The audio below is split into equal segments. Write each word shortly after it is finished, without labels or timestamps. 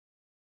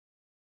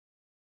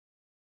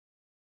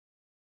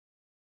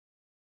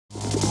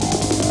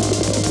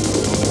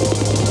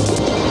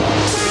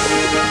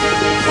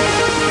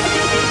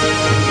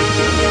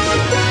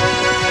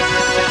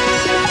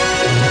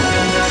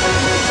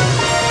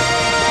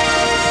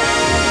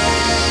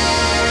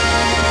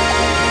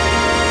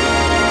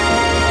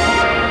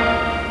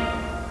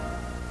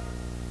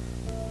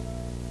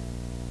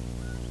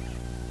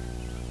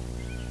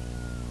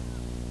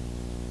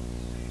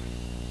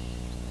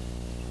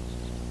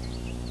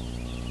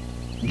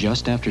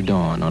Just after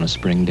dawn on a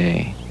spring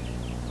day,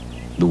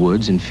 the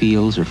woods and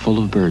fields are full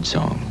of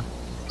birdsong.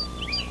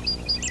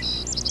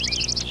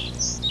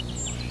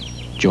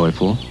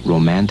 Joyful,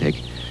 romantic,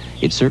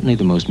 it's certainly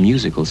the most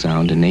musical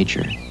sound in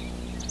nature.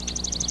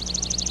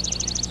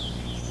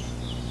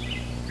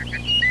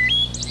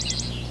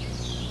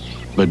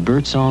 But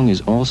birdsong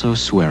is also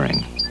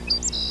swearing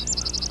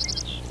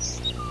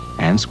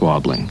and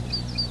squabbling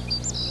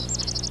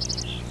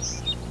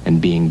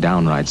and being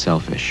downright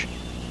selfish.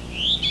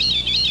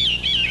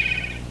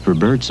 For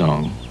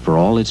birdsong, for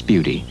all its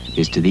beauty,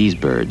 is to these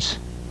birds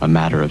a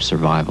matter of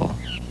survival.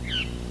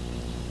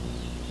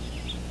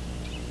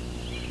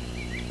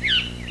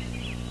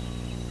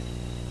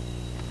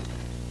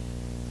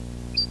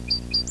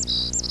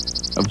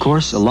 Of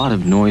course, a lot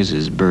of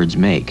noises birds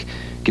make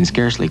can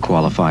scarcely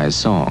qualify as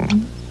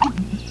song.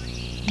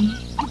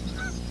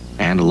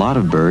 And a lot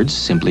of birds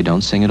simply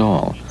don't sing at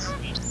all.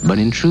 But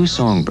in true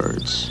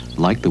songbirds,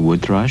 like the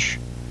wood thrush,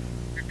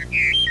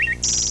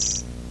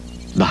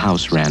 the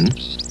house wren,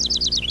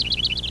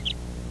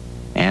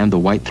 and the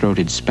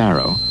white-throated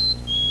sparrow,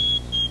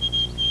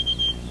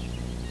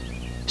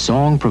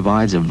 song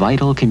provides a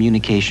vital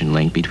communication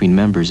link between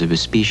members of a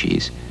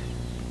species.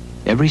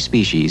 Every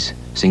species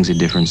sings a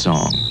different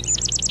song.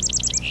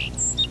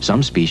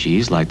 Some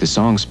species, like the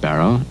song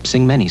sparrow,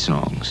 sing many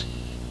songs.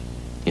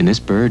 In this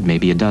bird,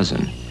 maybe a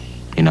dozen.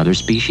 In other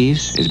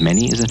species, as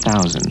many as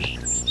 1,000.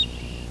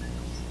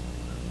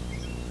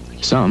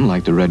 Some,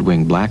 like the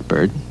red-winged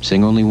blackbird,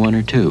 sing only 1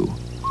 or 2.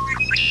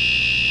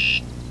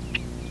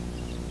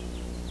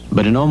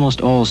 But in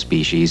almost all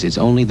species, it's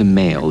only the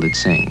male that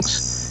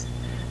sings.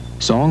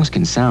 Songs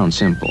can sound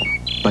simple,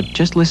 but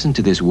just listen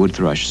to this wood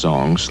thrush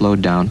song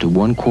slowed down to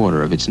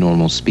 1/4 of its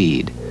normal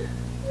speed.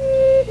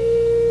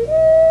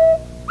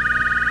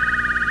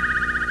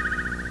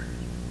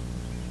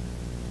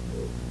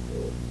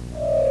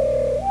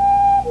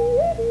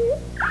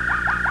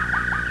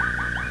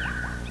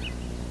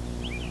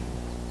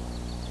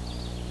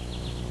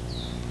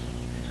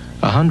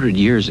 A 100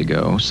 years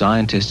ago,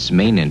 scientists'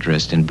 main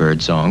interest in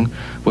birdsong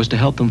was to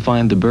help them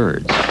find the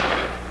birds.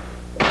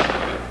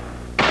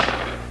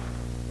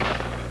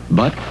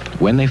 But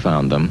when they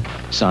found them,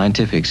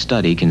 scientific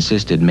study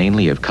consisted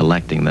mainly of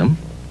collecting them,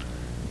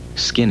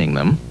 skinning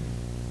them,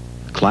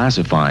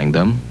 classifying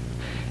them,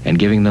 and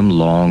giving them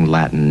long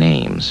Latin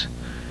names.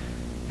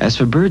 As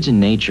for birds in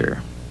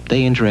nature,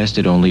 they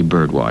interested only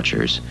bird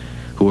watchers,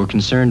 who were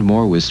concerned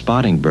more with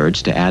spotting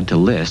birds to add to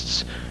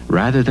lists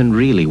rather than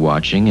really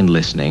watching and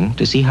listening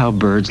to see how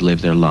birds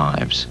live their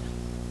lives.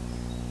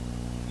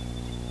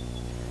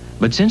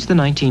 But since the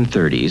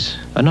 1930s,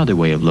 another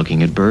way of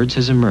looking at birds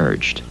has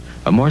emerged,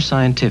 a more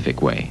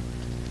scientific way.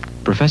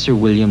 Professor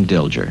William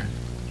Dilger.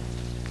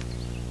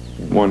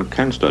 One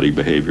can study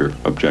behavior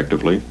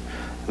objectively,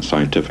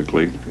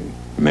 scientifically,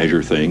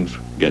 measure things,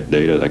 get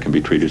data that can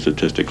be treated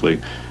statistically,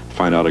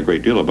 find out a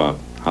great deal about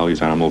how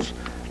these animals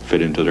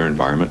fit into their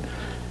environment,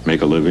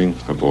 make a living,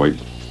 avoid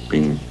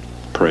being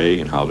prey,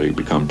 and how they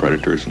become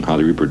predators, and how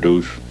they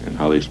reproduce, and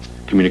how they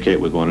communicate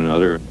with one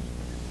another.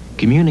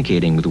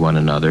 Communicating with one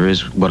another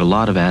is what a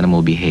lot of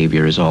animal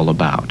behavior is all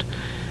about.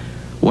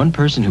 One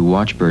person who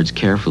watched birds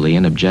carefully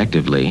and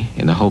objectively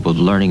in the hope of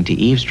learning to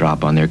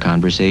eavesdrop on their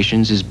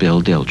conversations is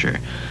Bill Dilger,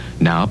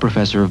 now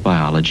professor of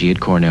biology at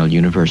Cornell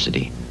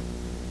University.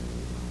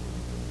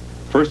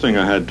 First thing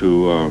I had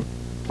to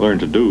learn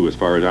to do as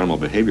far as animal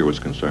behavior was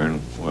concerned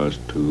was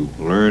to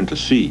learn to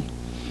see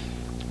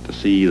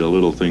the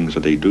little things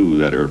that they do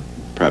that are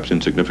perhaps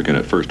insignificant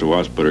at first to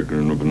us, but are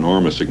of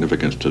enormous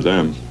significance to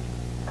them.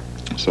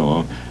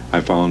 So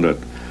I found that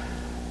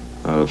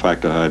the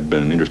fact that I had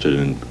been interested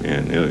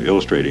in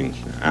illustrating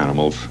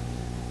animals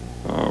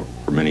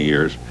for many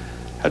years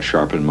had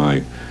sharpened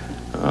my,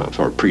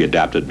 sort of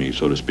pre-adapted me,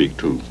 so to speak,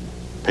 to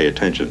pay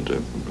attention,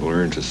 to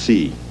learn to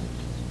see.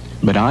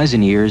 But eyes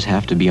and ears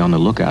have to be on the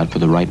lookout for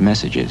the right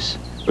messages.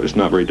 But it's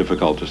not very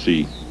difficult to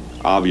see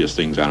obvious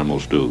things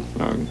animals do.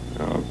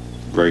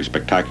 Very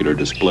spectacular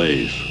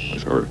displays,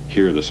 or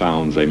hear the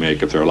sounds they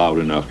make if they're loud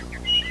enough.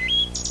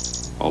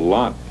 A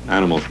lot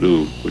animals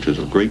do, which is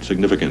of great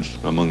significance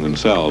among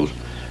themselves,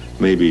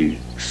 may be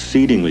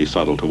exceedingly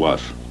subtle to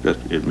us.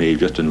 It may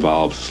just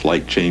involve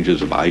slight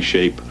changes of eye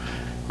shape,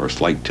 or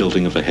slight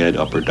tilting of the head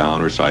up or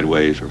down or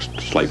sideways, or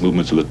slight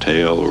movements of the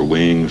tail or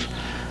wings,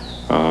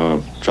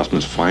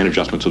 fine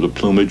adjustments of the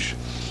plumage.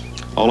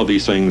 All of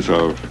these things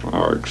are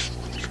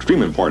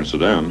extreme importance to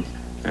them,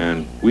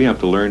 and we have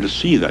to learn to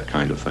see that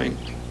kind of thing.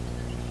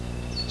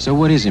 So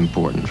what is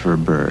important for a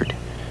bird?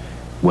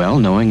 Well,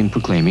 knowing and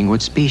proclaiming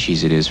what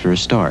species it is for a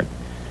start.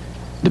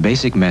 The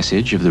basic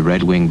message of the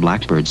red-winged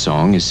blackbird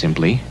song is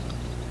simply,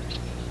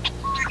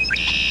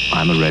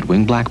 I'm a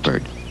red-winged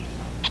blackbird.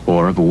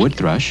 Or of a wood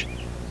thrush,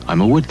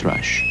 I'm a wood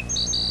thrush.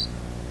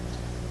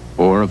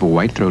 Or of a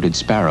white-throated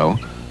sparrow,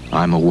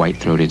 I'm a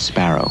white-throated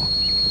sparrow.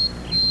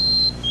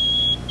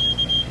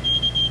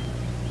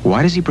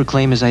 Why does he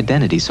proclaim his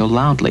identity so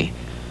loudly?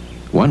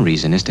 One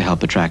reason is to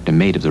help attract a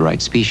mate of the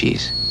right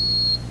species.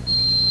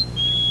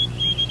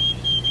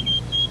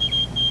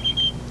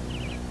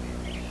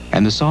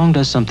 And the song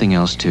does something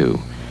else too.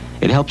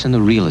 It helps in the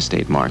real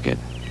estate market,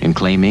 in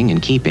claiming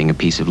and keeping a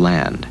piece of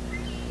land.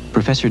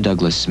 Professor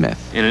Douglas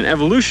Smith. In an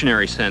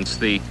evolutionary sense,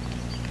 the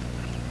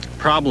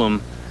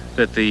problem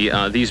that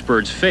these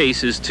birds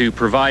face is to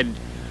provide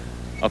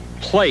a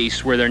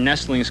place where their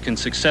nestlings can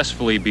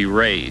successfully be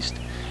raised.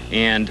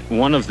 And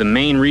one of the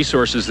main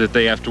resources that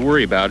they have to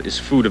worry about is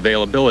food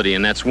availability,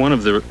 and that's one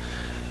of the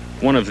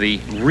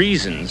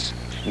reasons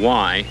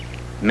why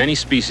many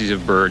species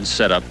of birds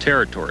set up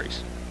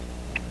territories.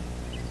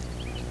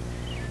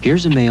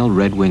 Here's a male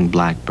red-winged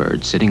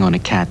blackbird sitting on a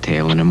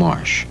cattail in a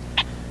marsh.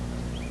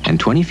 And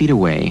 20 feet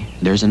away,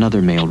 there's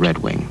another male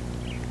redwing.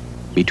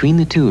 Between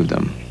the two of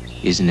them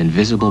is an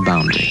invisible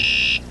boundary.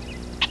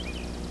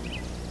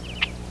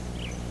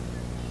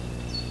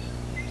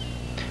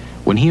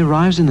 When he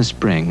arrives in the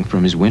spring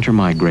from his winter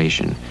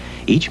migration,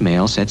 each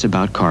male sets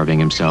about carving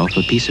himself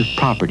a piece of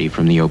property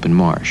from the open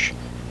marsh.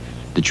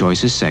 The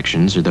choicest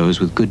sections are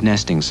those with good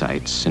nesting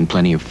sites and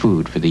plenty of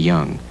food for the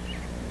young.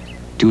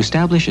 To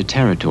establish a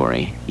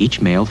territory, each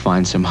male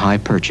finds some high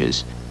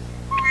perches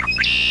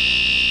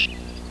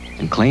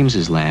and claims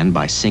his land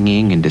by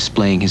singing and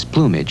displaying his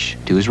plumage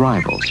to his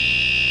rivals.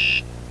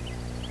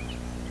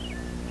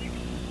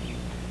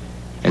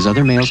 As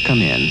other males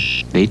come in,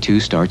 they too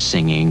start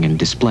singing and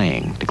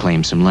displaying to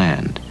claim some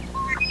land.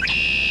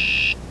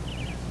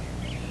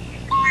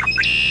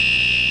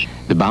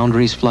 The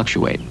boundaries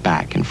fluctuate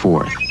back and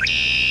forth.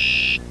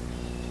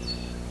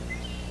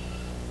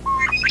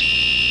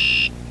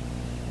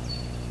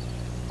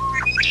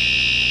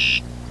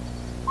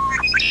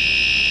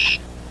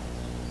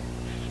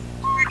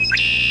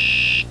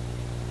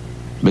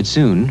 But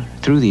soon,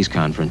 through these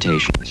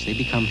confrontations, they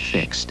become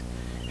fixed,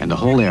 and the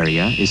whole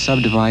area is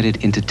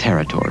subdivided into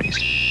territories.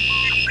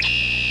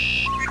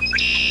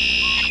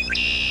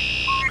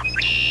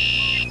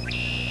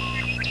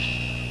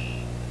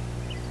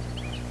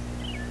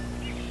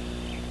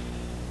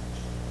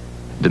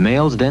 The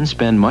males then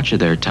spend much of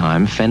their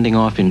time fending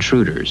off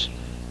intruders.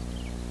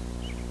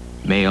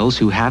 Males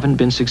who haven't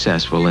been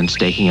successful in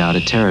staking out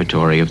a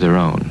territory of their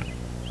own.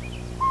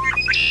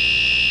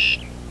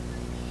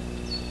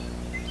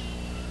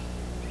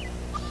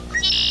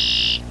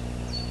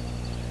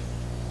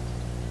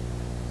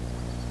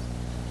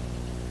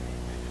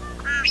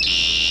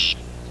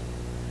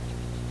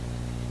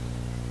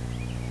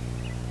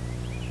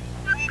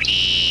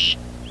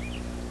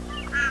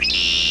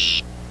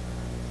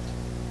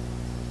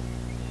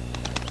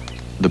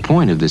 The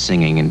point of the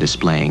singing and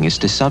displaying is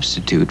to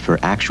substitute for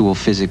actual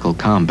physical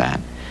combat.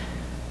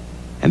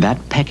 And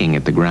that pecking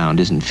at the ground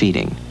isn't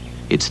feeding.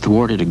 It's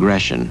thwarted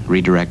aggression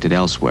redirected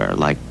elsewhere,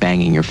 like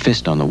banging your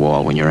fist on the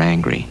wall when you're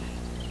angry.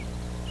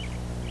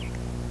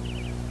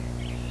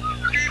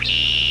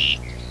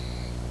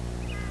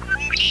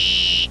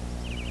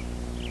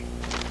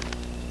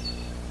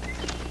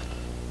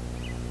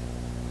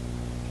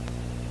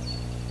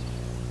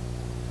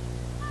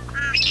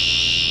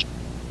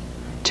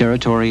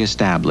 Territory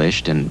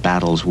established and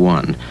battles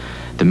won,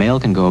 the male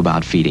can go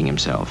about feeding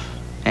himself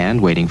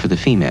and waiting for the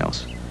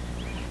females.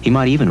 He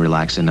might even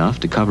relax enough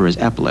to cover his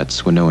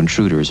epaulets when no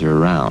intruders are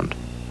around.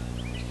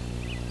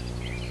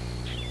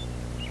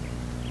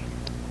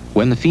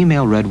 When the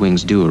female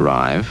redwings do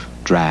arrive,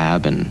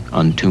 drab and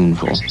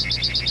untuneful,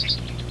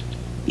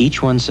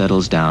 each one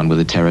settles down with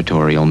a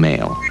territorial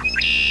male.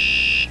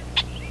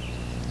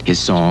 His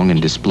song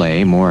and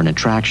display more an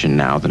attraction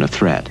now than a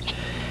threat.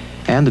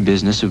 And the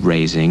business of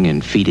raising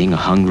and feeding a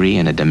hungry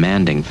and a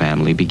demanding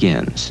family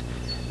begins,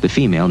 the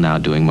female now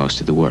doing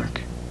most of the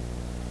work.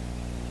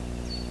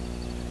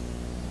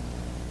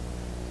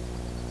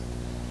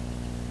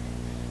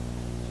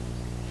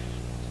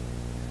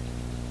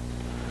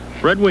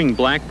 Red-winged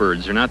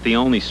blackbirds are not the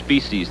only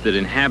species that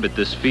inhabit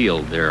this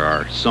field. There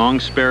are song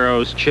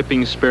sparrows,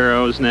 chipping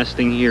sparrows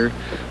nesting here,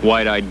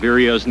 white-eyed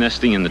vireos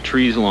nesting in the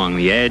trees along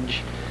the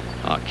edge,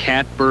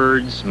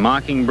 catbirds,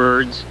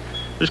 mockingbirds.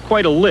 There's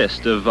quite a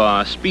list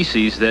of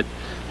species that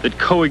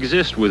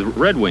coexist with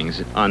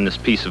redwings on this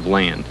piece of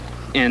land.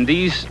 And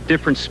these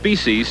different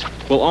species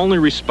will only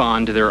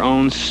respond to their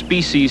own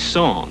species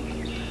song.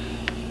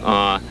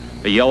 A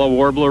yellow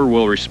warbler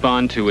will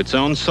respond to its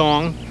own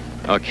song.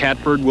 A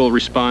catbird will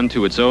respond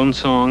to its own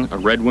song. A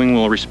redwing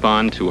will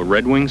respond to a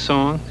redwing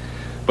song.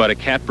 But a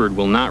catbird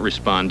will not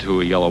respond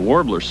to a yellow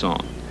warbler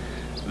song.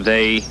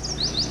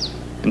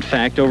 In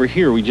fact, over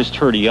here we just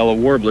heard a yellow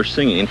warbler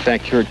singing. In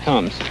fact, here it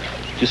comes.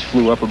 Just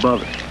flew up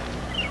above it.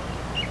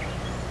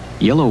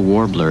 Yellow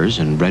warblers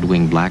and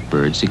red-winged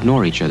blackbirds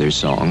ignore each other's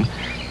song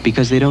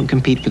because they don't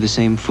compete for the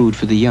same food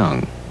for the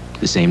young,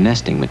 the same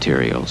nesting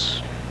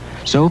materials.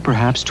 So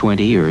perhaps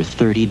 20 or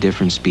 30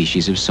 different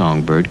species of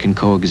songbird can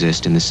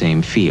coexist in the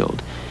same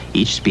field,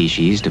 each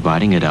species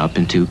dividing it up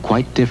into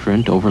quite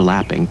different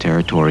overlapping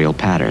territorial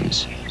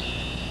patterns.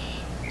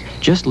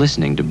 Just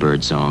listening to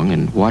birdsong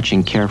and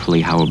watching carefully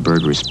how a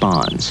bird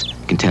responds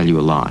can tell you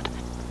a lot.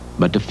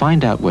 But to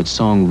find out what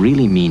song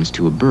really means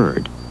to a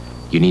bird,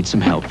 you need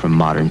some help from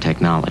modern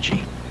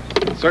technology.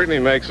 It certainly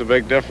makes a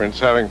big difference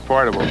having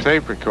portable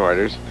tape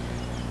recorders.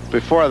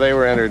 Before they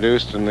were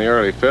introduced in the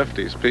early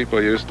 50s, people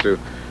used to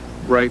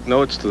write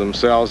notes to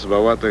themselves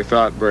about what they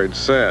thought birds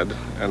said.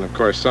 And of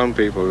course, some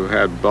people who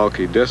had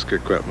bulky disc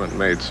equipment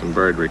made some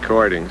bird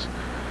recordings.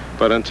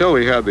 But until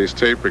we had these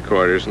tape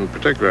recorders, and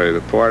particularly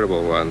the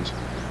portable ones,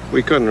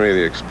 we couldn't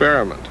really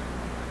experiment.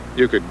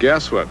 You could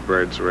guess what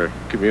birds were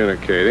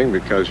communicating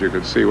because you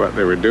could see what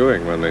they were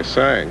doing when they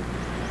sang.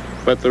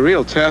 But the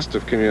real test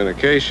of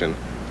communication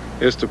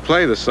is to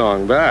play the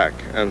song back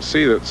and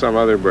see that some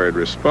other bird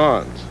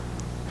responds.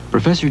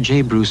 Professor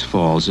J. Bruce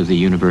Falls of the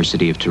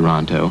University of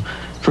Toronto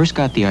first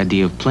got the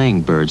idea of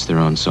playing birds their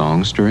own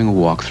songs during a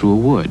walk through a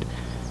wood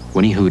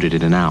when he hooted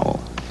at an owl.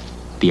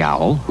 The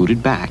owl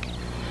hooted back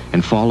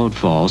and followed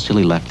Falls till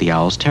he left the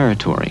owl's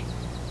territory.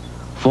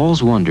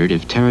 Falls wondered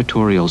if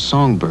territorial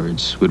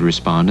songbirds would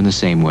respond in the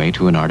same way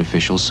to an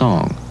artificial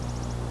song.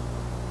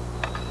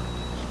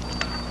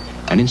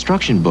 An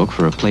instruction book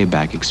for a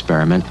playback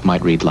experiment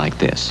might read like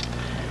this.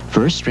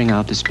 First, string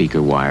out the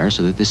speaker wire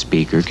so that the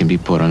speaker can be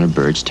put on a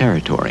bird's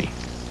territory.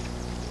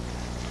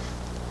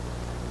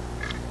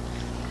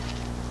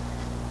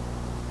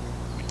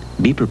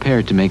 Be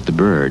prepared to make the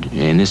bird,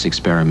 in this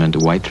experiment a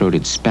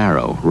white-throated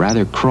sparrow,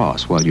 rather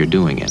cross while you're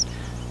doing it.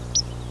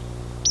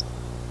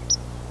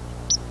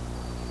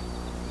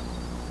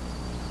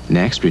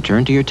 Next,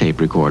 return to your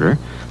tape recorder,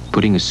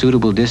 putting a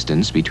suitable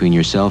distance between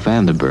yourself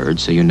and the bird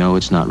so you know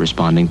it's not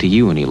responding to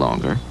you any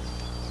longer.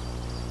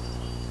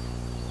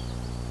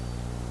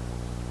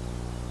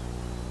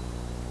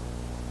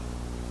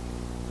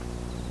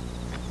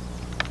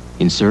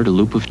 Insert a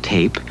loop of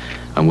tape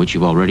on which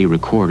you've already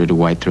recorded a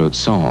white-throat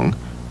song.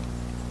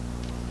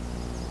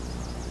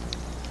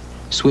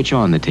 Switch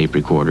on the tape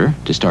recorder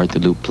to start the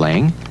loop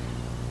playing.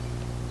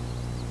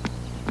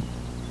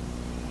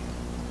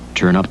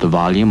 Turn up the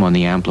volume on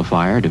the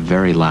amplifier to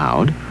very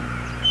loud.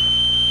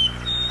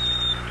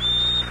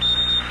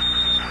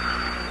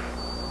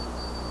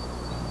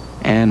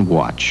 And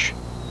watch.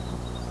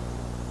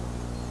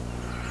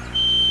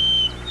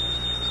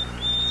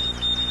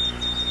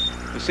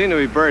 There seem to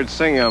be birds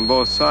singing on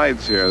both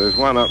sides here. There's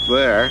one up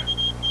there,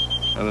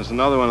 and there's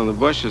another one in the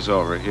bushes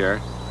over here.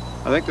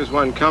 I think there's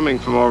one coming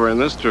from over in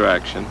this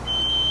direction.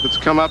 It's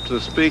come up to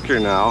the speaker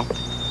now.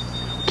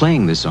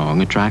 Playing the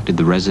song attracted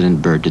the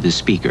resident bird to the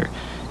speaker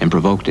and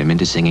provoked him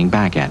into singing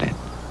back at it.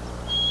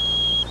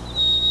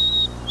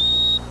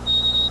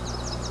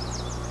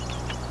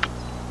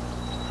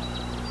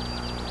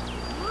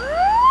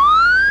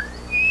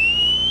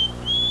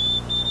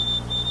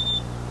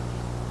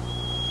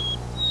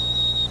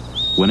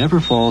 Whenever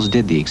Falls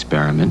did the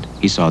experiment,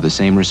 he saw the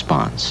same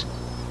response.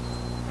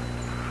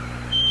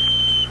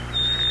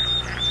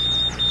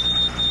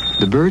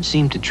 The bird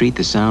seemed to treat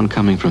the sound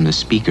coming from the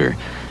speaker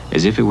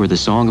as if it were the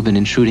song of an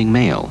intruding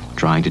male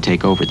trying to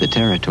take over the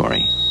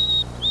territory.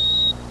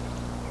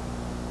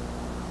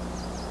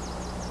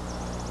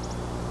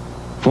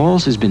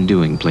 Falls has been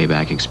doing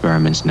playback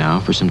experiments now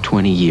for some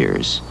 20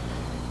 years,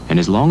 and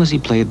as long as he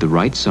played the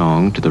right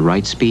song to the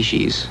right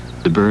species,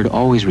 the bird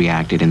always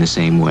reacted in the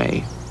same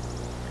way.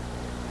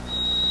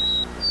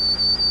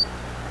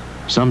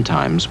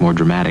 Sometimes more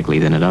dramatically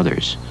than at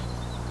others.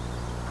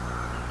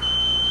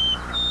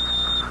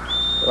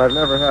 I've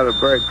never had a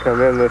bird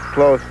come in this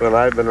close when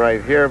I've been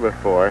right here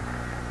before.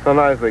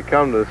 Sometimes they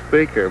come to the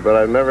speaker, but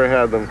I've never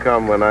had them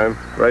come when I'm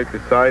right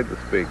beside the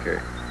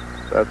speaker.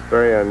 That's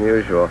very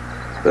unusual.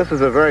 This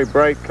is a very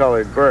bright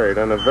colored bird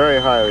and a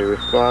very highly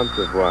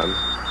responsive one.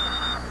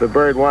 The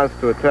bird wants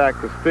to attack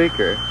the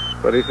speaker,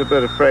 but he's a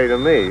bit afraid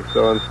of me,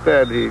 so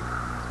instead he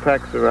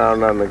pecks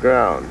around on the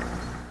ground.